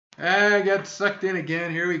I got sucked in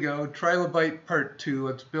again. Here we go. Trilobite part 2.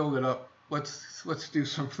 Let's build it up. Let's do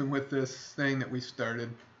something with this thing that we started.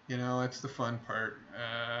 You know, it's the fun part.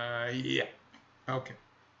 Yeah. Okay.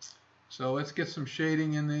 So let's get some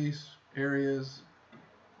shading in these areas.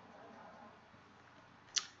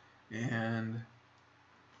 And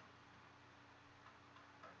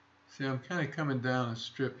see, I'm kind of coming down a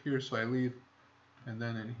strip here, so I leave, and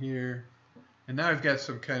then in here. And now I've got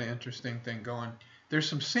some kind of interesting thing going. There's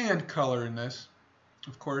some sand color in this,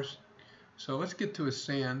 of course. So let's get to a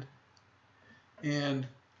sand. And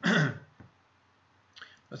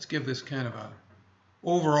let's give this kind of a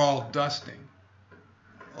overall dusting.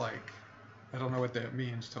 Like, I don't know what that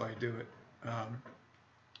means till I do it.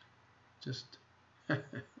 Just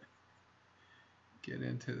get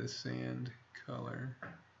into the sand color.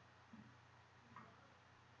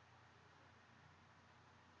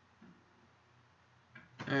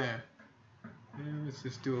 Let's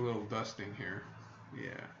just do a little dusting here.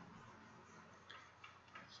 Yeah.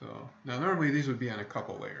 So now normally these would be on a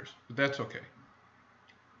couple layers, but that's okay.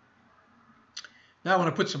 Now I want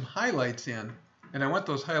to put some highlights in, and I want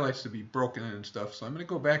those highlights to be broken in and stuff. So I'm going to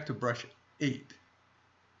go back to brush 8.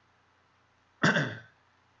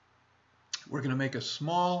 We're going to make a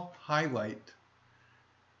small highlight,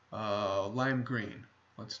 lime green.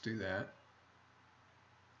 Let's do that.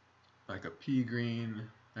 Like a pea green.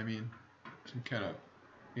 I mean, some kind of,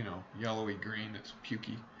 you know, yellowy green that's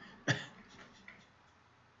pukey.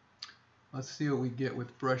 Let's see what we get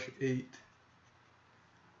with brush 8.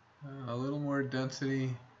 A little more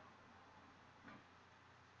density.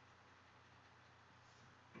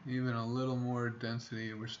 Even a little more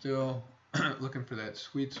density. We're still looking for that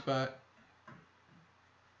sweet spot.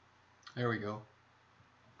 There we go.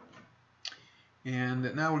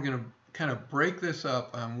 And now we're going to kind of break this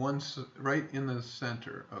up on one, right in the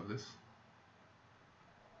center of this.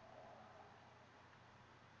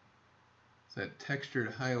 It's that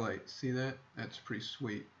textured highlight. See that? That's pretty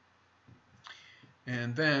sweet.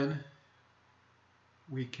 And then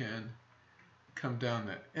we can come down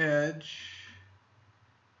the edge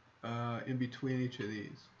in between each of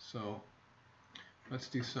these. So let's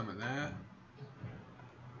do some of that.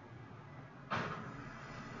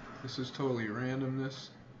 This is totally randomness.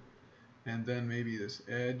 And then maybe this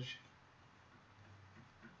edge.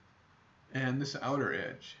 And this outer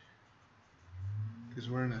edge. Because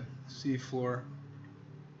we're in a sea floor.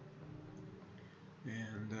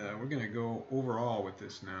 And we're going to go overall with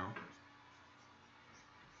this now.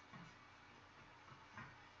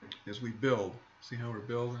 As we build. See how we're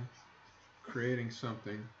building? Creating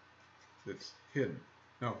something that's hidden.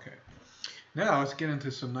 Okay. Now let's get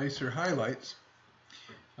into some nicer highlights.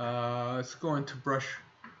 Let's go into brush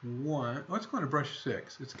 1. Let's go into brush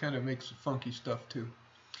 6. It kind of makes funky stuff too.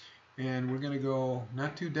 And we're going to go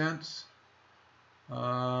not too dense. Do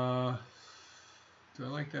I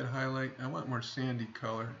like that highlight? I want more sandy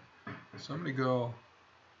color. So I'm going to go,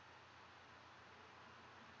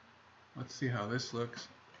 let's see how this looks.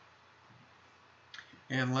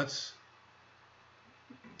 And let's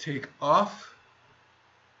take off.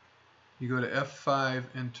 You go to F5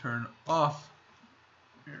 and turn off.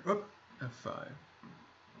 Here, whoop, F5.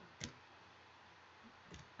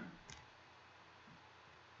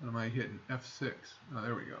 What am I hitting? F6. Oh,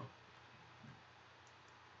 there we go.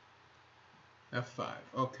 F5.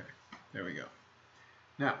 Okay, there we go.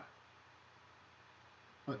 Now,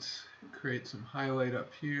 let's create some highlight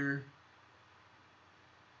up here.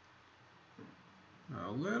 A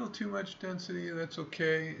little too much density, that's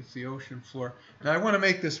okay. It's the ocean floor. Now I want to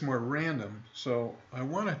make this more random, so I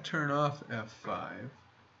want to turn off F5.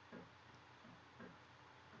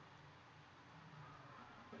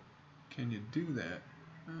 Can you do that?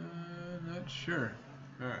 Not sure.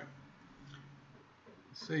 All right.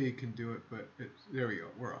 Say you can do it, but there we go.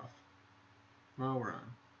 We're off. Well, we're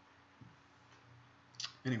on.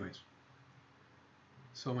 Anyways,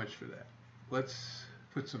 so much for that. Let's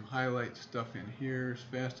put some highlight stuff in here as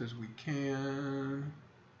fast as we can.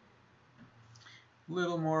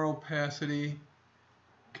 Little more opacity.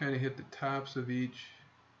 Kind of hit the tops of each.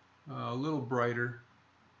 A little brighter.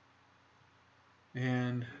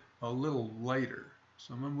 And a little lighter.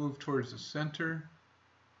 So I'm going to move towards the center.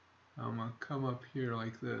 I'm going to come up here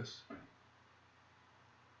like this.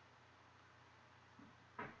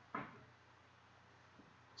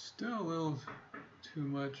 Still a little too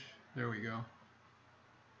much. There we go.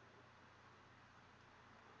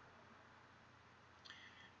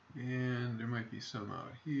 And there might be some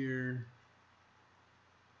out here.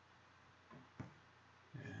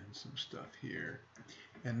 And some stuff here.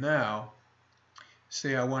 And now,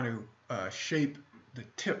 say I want to shape the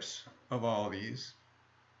tips of all these.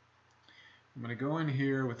 I'm going to go in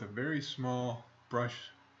here with a very small brush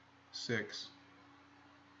 6,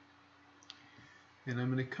 and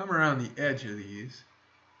I'm going to come around the edge of these.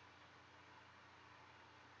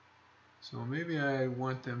 So maybe I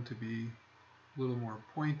want them to be a little more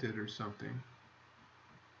pointed or something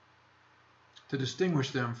to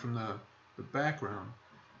distinguish them from the background.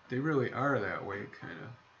 They really are that way, kind of.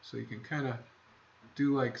 So you can kind of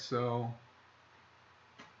do like so.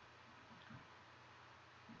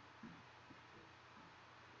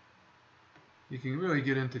 You can really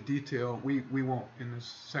get into detail. We won't in this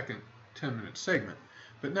second 10-minute segment.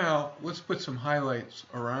 But now let's put some highlights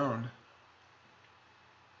around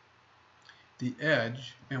the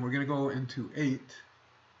edge, and we're going to go into 8.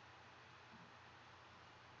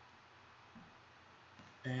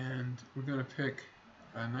 And we're going to pick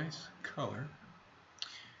a nice color,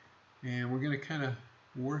 and we're going to kind of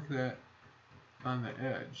work that on the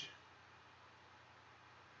edge.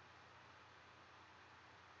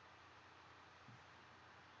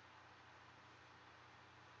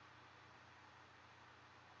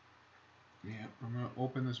 Yeah, I'm going to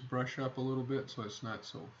open this brush up a little bit so it's not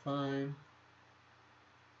so fine.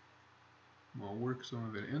 I'll work some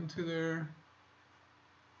of it into there,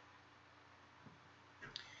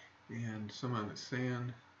 and some on the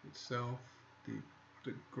sand itself,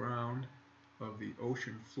 the ground of the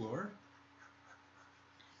ocean floor.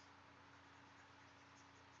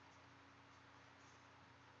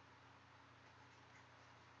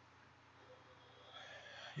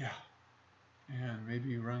 Yeah, and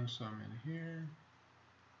maybe run some in here,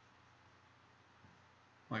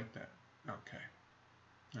 like that. Okay,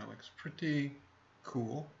 that looks pretty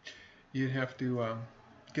cool. You'd have to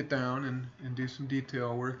get down and do some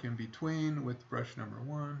detail work in between with brush number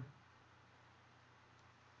 1.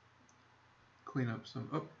 Clean up some,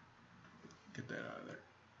 oh, get that out of there.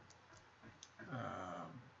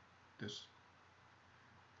 This,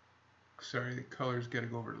 sorry, the color's got to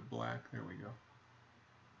go over to black. There we go.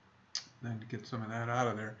 Then to get some of that out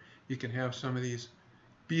of there, you can have some of these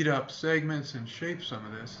beat up segments and shape some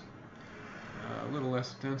of this. A little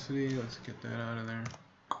less density, let's get that out of there.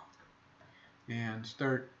 And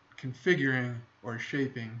start configuring or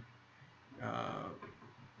shaping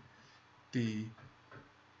the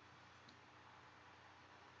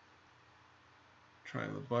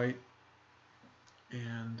Trilobite.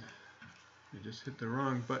 And I just hit the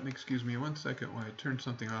wrong button. Excuse me 1 second while I turn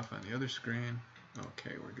something off on the other screen.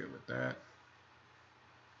 Okay, we're good with that.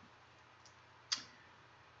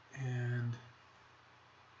 And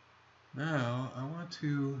now I want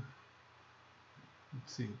to,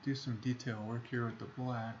 let's see, do some detail work here with the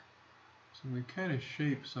black. So we kind of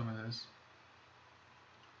shape some of this.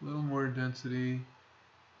 A little more density.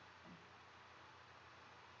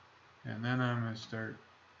 And then I'm going to start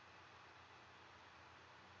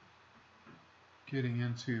getting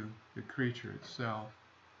into the creature itself.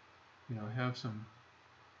 You know, have some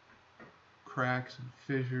cracks and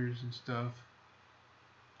fissures and stuff,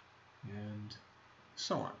 and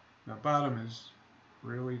so on. Now, bottom is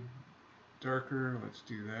really darker. Let's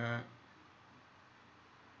do that.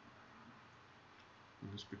 In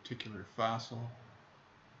this particular fossil.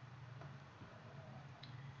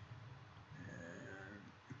 And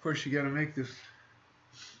of course, you got to make this.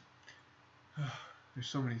 There's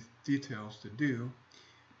so many details to do,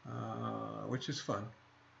 which is fun.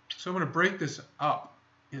 So I'm going to break this up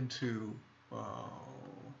into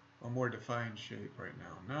a more defined shape right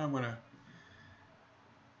now. Now I'm going to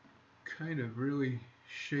kind of really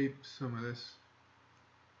shape some of this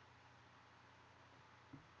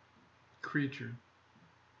creature.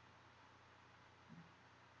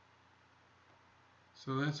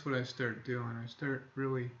 So that's what I start doing. I start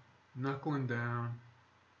really knuckling down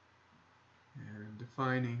and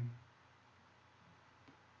defining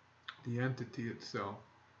the entity itself.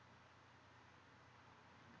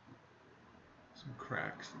 Some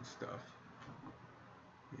cracks and stuff.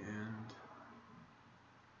 And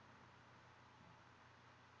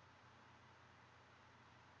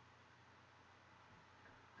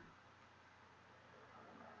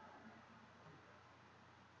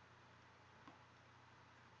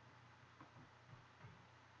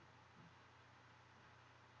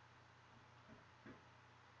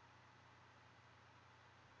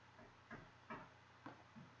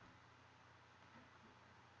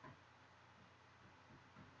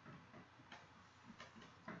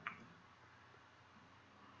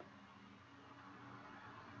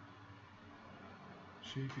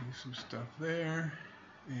shaping some stuff there,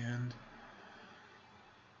 and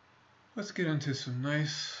let's get into some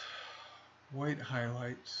nice white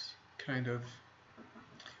highlights, kind of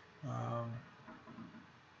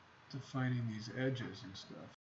defining these edges and stuff.